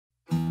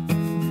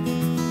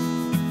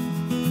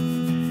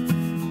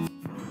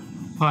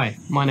Hi,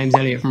 my name's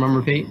Elliot from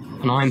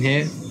RunRepeat, and I'm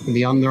here with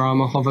the Under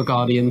Armour HOVR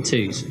Guardian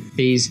 2s.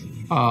 These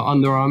are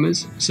Under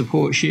Armour's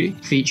support shoe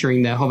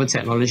featuring their hover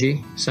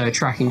technology, so a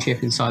tracking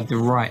chip inside the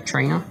right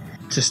trainer.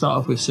 To start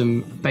off with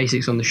some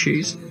basics on the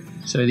shoes.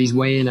 So these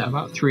weigh in at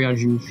about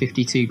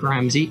 352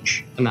 grams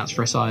each, and that's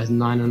for a size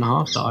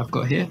 9.5 that I've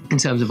got here. In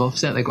terms of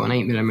offset, they've got an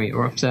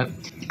 8mm offset.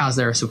 As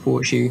they're a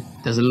support shoe,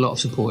 there's a lot of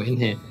support in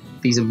here.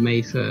 These are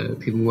made for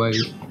people who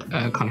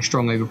are kind of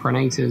strong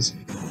overpronators,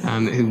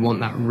 who want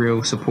that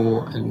real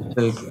support.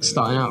 And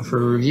starting out for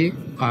a review,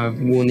 I've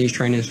worn these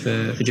trainers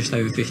for just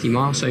over 50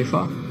 miles so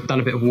far.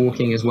 Done a bit of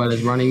walking as well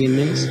as running in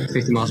these,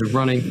 50 miles of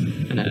running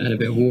and a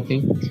bit of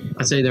walking.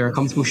 I'd say they're a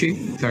comfortable shoe,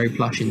 very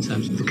plush in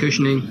terms of the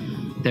cushioning.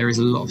 There is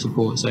a lot of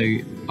support, so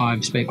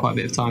I've spent quite a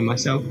bit of time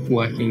myself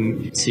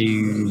working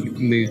to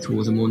move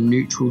towards a more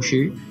neutral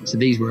shoe. So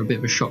these were a bit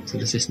of a shock to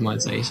the system,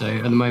 I'd say. So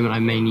at the moment I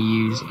mainly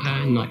use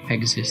Nike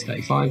Pegasus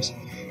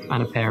 35s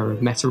and a pair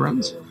of Meta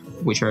Runs,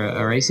 which are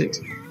Asics,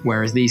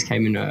 whereas these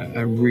came in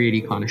a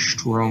really kind of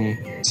strong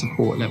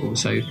support level.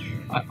 So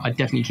I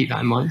definitely keep that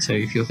in mind. So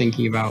if you're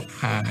thinking about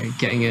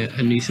getting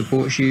a new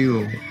support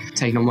shoe or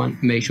taking on one,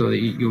 make sure that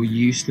you're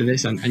used to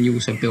this and you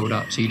also build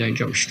up so you don't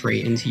jump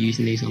straight into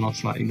using these on a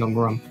slightly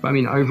longer run. But I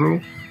mean, overall,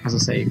 as I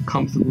say,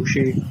 comfortable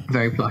shoe,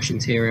 very plush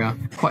interior,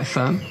 quite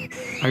firm.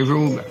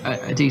 Overall,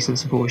 a decent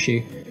support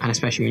shoe, and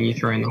especially when you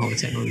throw in the hover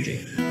technology.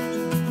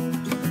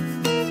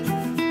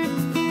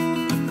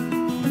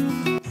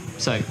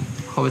 So,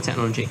 hover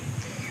technology.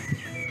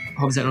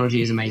 Hover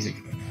technology is amazing.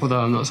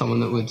 Although I'm not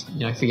someone that would,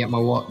 forget my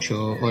watch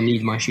or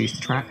need my shoes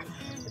to track,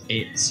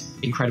 it's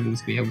incredible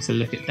to be able to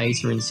look at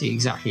data and see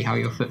exactly how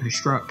your foot has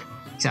struck,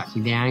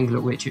 exactly the angle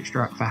at which it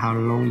struck, for how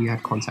long you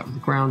had contact with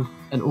the ground,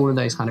 and all of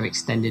those kind of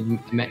extended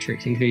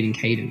metrics, including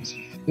cadence.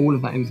 All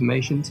of that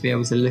information, to be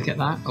able to look at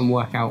that and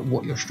work out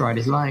what your stride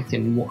is like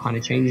and what kind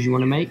of changes you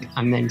want to make,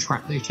 and then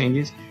track those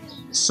changes.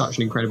 Such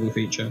an incredible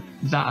feature.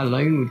 That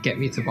alone would get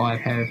me to buy a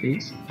pair of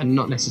these, and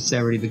not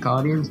necessarily the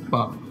Guardians,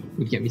 but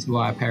would get me to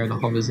buy a pair of the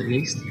Hovers at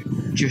least,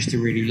 just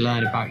to really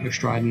learn about your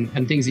stride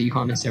and things that you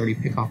can't necessarily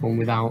pick up on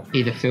without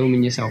either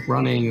filming yourself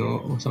running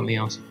or something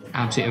else.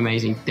 Absolutely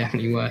amazing,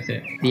 definitely worth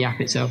it. The app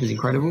itself is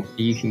incredible.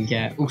 You can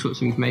get all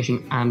sorts of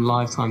information and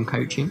lifetime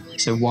coaching.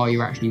 So while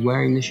you're actually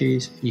wearing the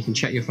shoes, you can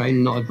check your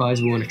phone, not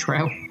advisable on a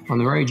trail. On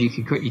the road, you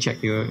can quickly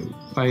check your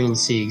phone and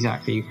see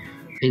exactly,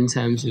 in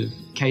terms of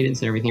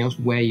cadence and everything else,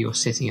 where you're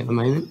sitting at the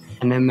moment,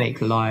 and then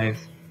make live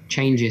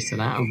changes to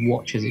that and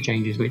watch as it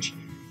changes, which,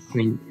 I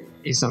mean,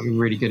 is something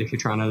really good if you're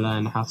trying to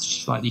learn how to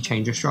slightly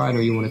change your stride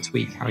or you want to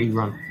tweak how you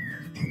run.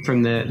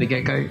 From the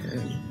get-go,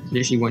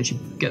 literally once you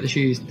get the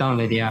shoes,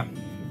 download the app,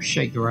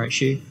 shake the right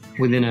shoe,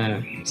 within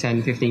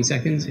 10-15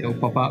 seconds it'll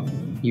pop up,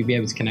 you'll be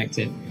able to connect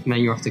it, and then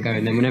you're off to go.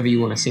 And then whenever you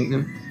want to sync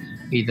them,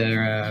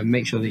 either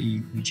make sure that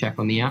you check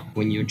on the app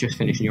when you're just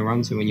finishing your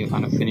run, so when you're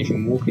kind of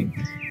finishing walking,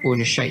 or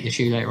just shake the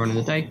shoe later on in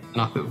the day and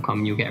up it will come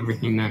and you'll get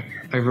everything there.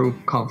 Overall,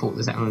 can't fault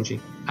the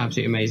technology.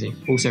 Absolutely amazing.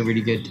 Also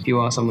really good if you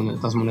are someone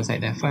that doesn't want to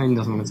take their phone,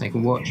 doesn't want to take a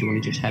watch, you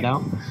want to just head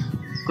out.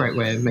 Great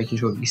way of making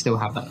sure that you still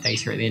have that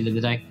data at the end of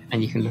the day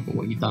and you can look at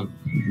what you've done.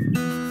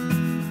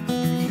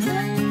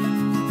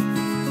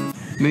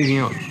 Moving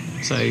on.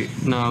 So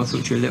now I'll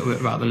talk to you a little bit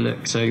about the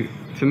look. So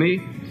for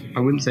me, I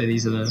wouldn't say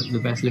these are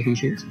the best looking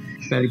shoes.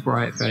 Fairly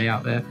bright, fairly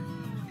out there.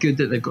 Good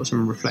that they've got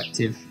some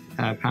reflective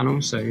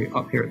panels, so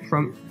up here at the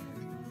front,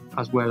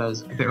 as well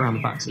as a bit around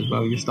the backs as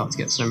well. You start to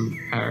get some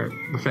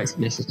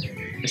reflectiveness,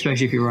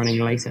 especially if you're running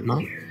late at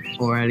night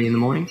or early in the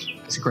morning.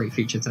 It's a great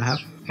feature to have.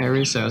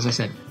 Areas, so as I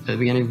said at the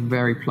beginning,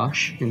 very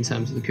plush in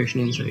terms of the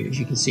cushioning, so as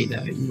you can see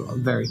there, you've got a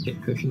very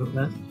thick cushion up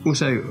there.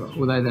 Also,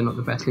 although they're not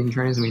the best looking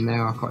trainers, I mean, they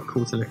are quite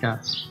cool to look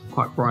at,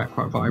 quite bright,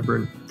 quite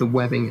vibrant. The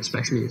webbing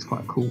especially is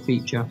quite a cool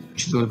feature,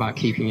 which is all about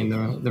keeping in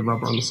the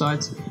rubber on the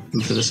sides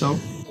and for the sole.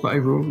 But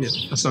overall, yeah,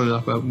 a solid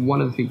upper.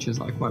 One of the features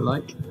that I quite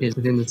like is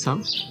within the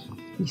tongue,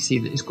 you see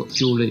that it's got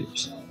dual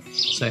loops,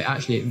 so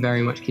actually it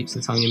very much keeps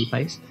the tongue in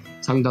place.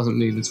 The tongue doesn't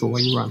move at all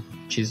when you run,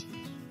 which is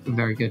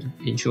very good.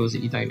 It ensures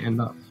that you don't end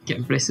up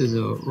getting blisters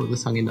or the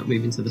tongue end up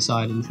moving to the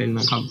side and feeling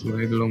uncomfortable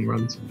over long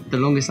runs. The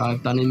longest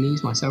I've done in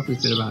these myself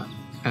has been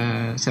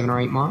about 7 or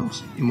 8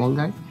 miles in one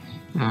go.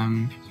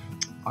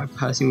 I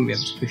personally wouldn't be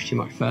able to push too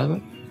much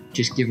further,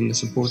 just given the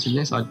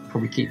supportiveness. I'd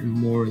probably keep them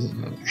more as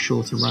a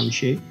shorter run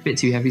shoe. A bit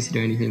too heavy to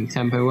do anything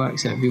tempo work,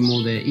 so it'd be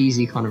more the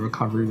easy kind of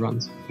recovery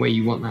runs where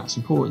you want that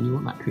support and you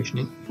want that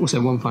cushioning. Also,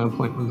 one final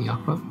point on the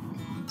upper.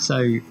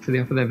 So for the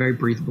upper, they're very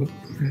breathable.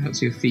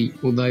 So your feet,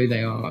 although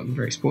they are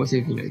very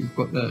sportive, you've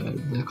got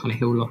the kind of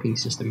heel locking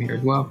system here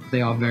as well.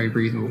 They are very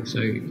breathable, so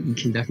you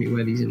can definitely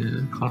wear these in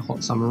a kind of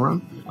hot summer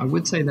run. I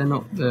would say they're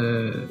not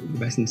the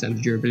best in terms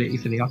of durability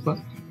for the upper,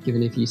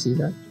 given if you see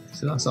that.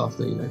 So that's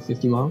after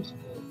 50 miles.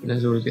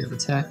 There's already a bit of a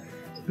tear,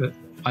 but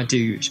I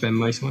do spend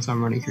most of my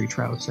time running through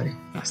trails, so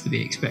that's to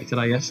be expected,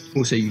 I guess.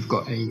 Also, you've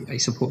got a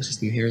support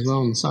system here as well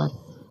on the side.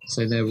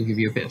 So there will give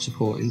you a bit of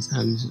support in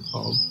terms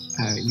of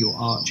your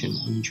arch and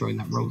ensuring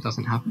that roll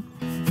doesn't happen.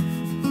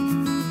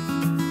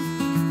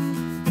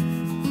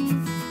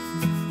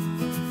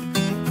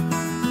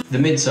 The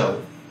midsole.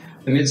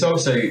 The midsole,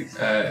 so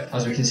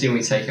as we can see when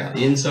we take out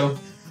the insole,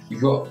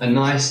 you've got a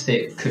nice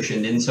thick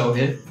cushioned insole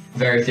here,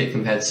 very thick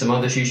compared to some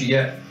other shoes you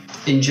get.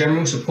 In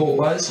general,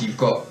 support-wise, you've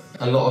got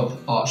a lot of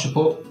arch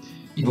support.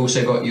 You've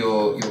also got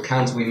your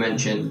counter we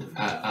mentioned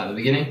at the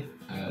beginning,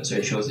 so it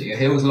ensures that your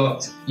heel's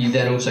locked. You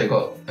then also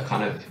got a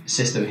kind of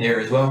system here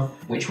as well,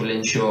 which will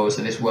ensure,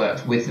 so this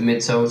works with the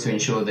midsole to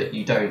ensure that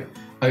you don't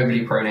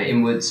overly pronate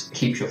inwards,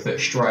 keeps your foot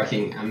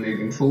striking and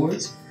moving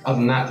forwards. Other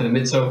than that, for the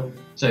midsole,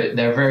 so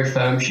they're a very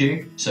firm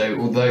shoe, so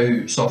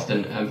although soft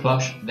and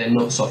plush, they're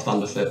not soft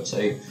underfoot, so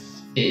it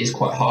is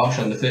quite harsh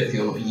underfoot if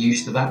you're not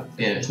used to that.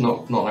 You know, it's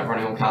not like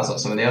running on cows like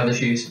some of the other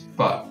shoes,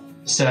 but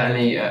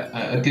certainly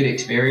a good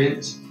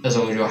experience as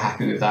long as you're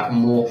happy with that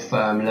more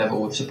firm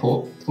level of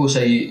support.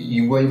 Also,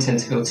 you won't tend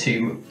to feel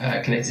too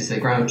connected to the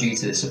ground due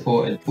to the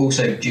support, and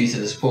also due to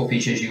the support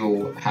features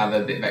you'll have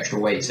a bit of extra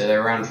weight, so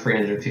they're around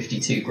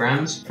 352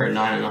 grams for a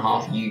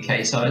 9.5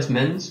 UK size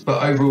men's.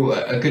 But overall,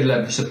 a good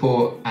level of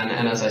support,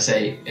 and as I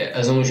say,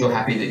 as long as you're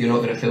happy that you're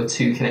not going to feel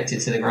too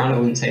connected to the ground. I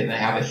wouldn't say that they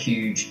have a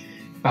huge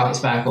bounce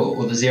back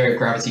or the zero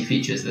gravity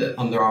features that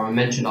Under Armour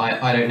mentioned.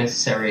 I don't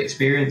necessarily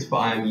experience, but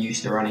I am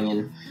used to running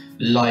in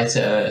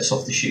lighter,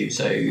 softer shoes,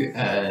 so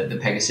the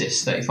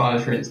Pegasus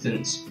 35 for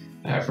instance,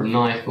 from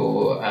Nike,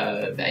 or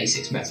the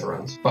Asics Meta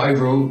runs. But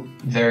overall,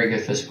 very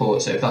good for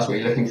support, so if that's what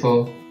you're looking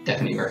for,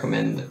 definitely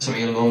recommend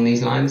something along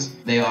these lines.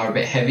 They are a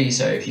bit heavy,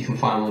 so if you can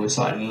find one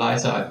slightly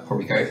lighter, I'd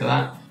probably go for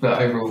that.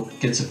 But overall,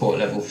 good support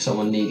level for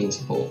someone needing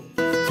support.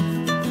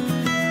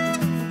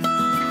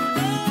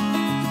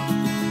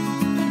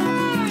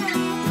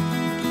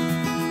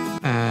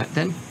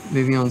 Then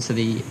moving on to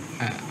the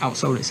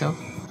outsole itself.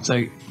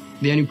 So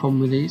the only problem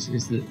with these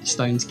is that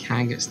stones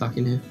can get stuck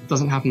in here. It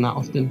doesn't happen that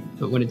often,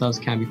 but when it does,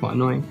 it can be quite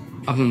annoying.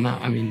 Other than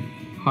that, I mean,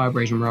 high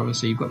abrasion rubber,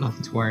 so you've got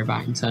nothing to worry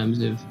about in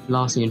terms of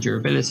lasting and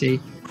durability.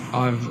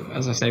 I've,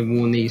 as I say,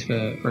 worn these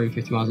for over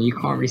 50 miles, and you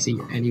can't really see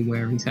any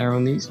wear and tear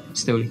on these.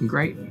 Still looking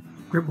great.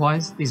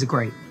 Grip-wise, these are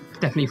great.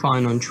 Definitely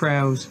fine on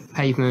trails,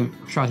 pavement,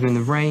 try them in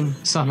the rain,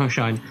 sun or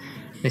shine.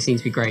 They seem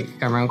to be great,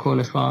 going around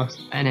corners fast,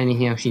 and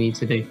anything else you need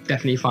to do.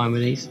 Definitely fine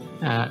with these,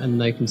 and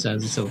no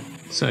concerns at all.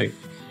 So,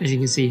 as you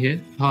can see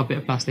here, hard bit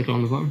of plastic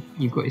along the bottom.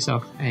 You've got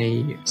yourself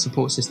a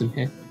support system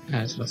here,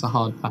 so that's a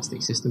hard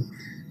plastic system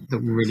that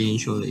will really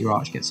ensure that your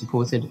arch gets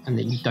supported and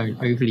that you don't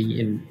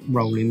overly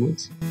roll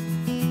inwards.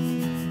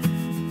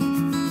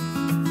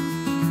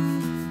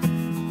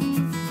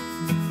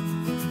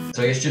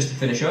 So I guess just to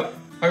finish up,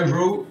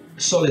 overall,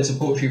 solid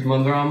support shoe from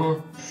Under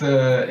Armour.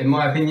 For, in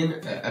my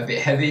opinion, a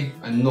bit heavy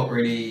and not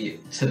really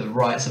to the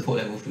right support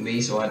level for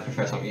me, so I'd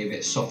prefer something a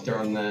bit softer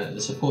on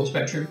the support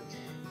spectrum.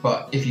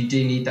 But if you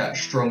do need that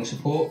strong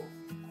support,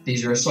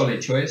 these are a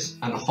solid choice,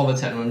 and the HOVR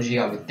technology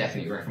I would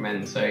definitely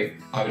recommend. So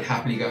I would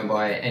happily go and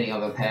buy any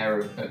other pair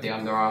of the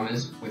Under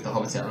Armours with the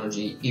HOVR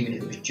technology, even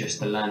if it was just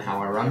to learn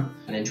how I run,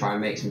 and then try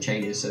and make some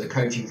changes. So the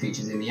coaching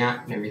features in the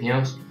app and everything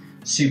else,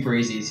 super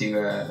easy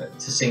to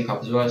sync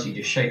up as well. So you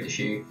just shake the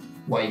shoe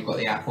while you've got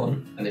the app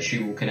on, and the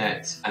shoe will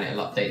connect and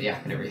it'll update the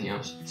app and everything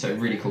else. So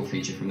really cool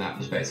feature from that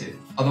perspective.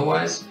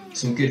 Otherwise,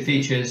 some good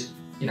features,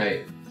 you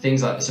know,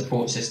 things like the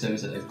support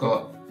systems that they've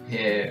got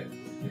here,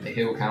 with the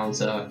heel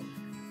counter,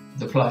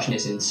 the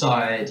plushness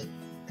inside,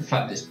 the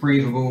fact that it's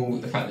breathable,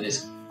 the fact that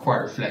it's quite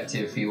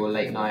reflective for your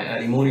late night,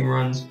 early morning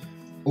runs,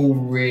 all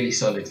really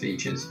solid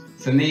features.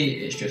 For me,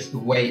 it's just the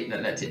weight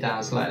that lets it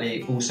down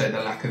slightly, also the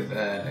lack of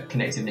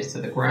connectiveness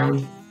to the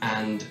ground,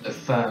 and the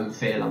firm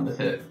feel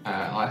underfoot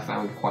I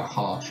found quite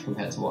harsh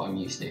compared to what I'm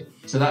used to.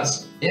 So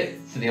that's it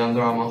for the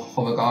Under Armour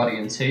HOVR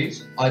Guardian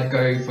 2s. I'd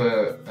go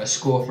for a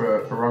score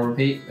for Run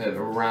Repeat of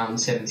around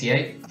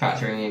 78,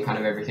 factoring in kind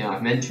of everything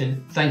I've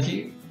mentioned. Thank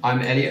you.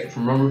 I'm Elliot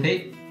from Run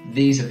Repeat.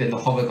 These have been the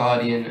HOVR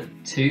Guardian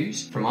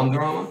 2s from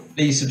Under Armour.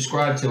 Please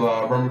subscribe to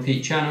our Run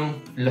Repeat channel,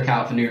 look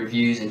out for new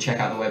reviews, and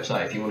check out the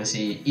website if you want to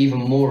see even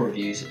more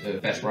reviews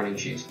of best running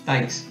shoes.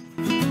 Thanks.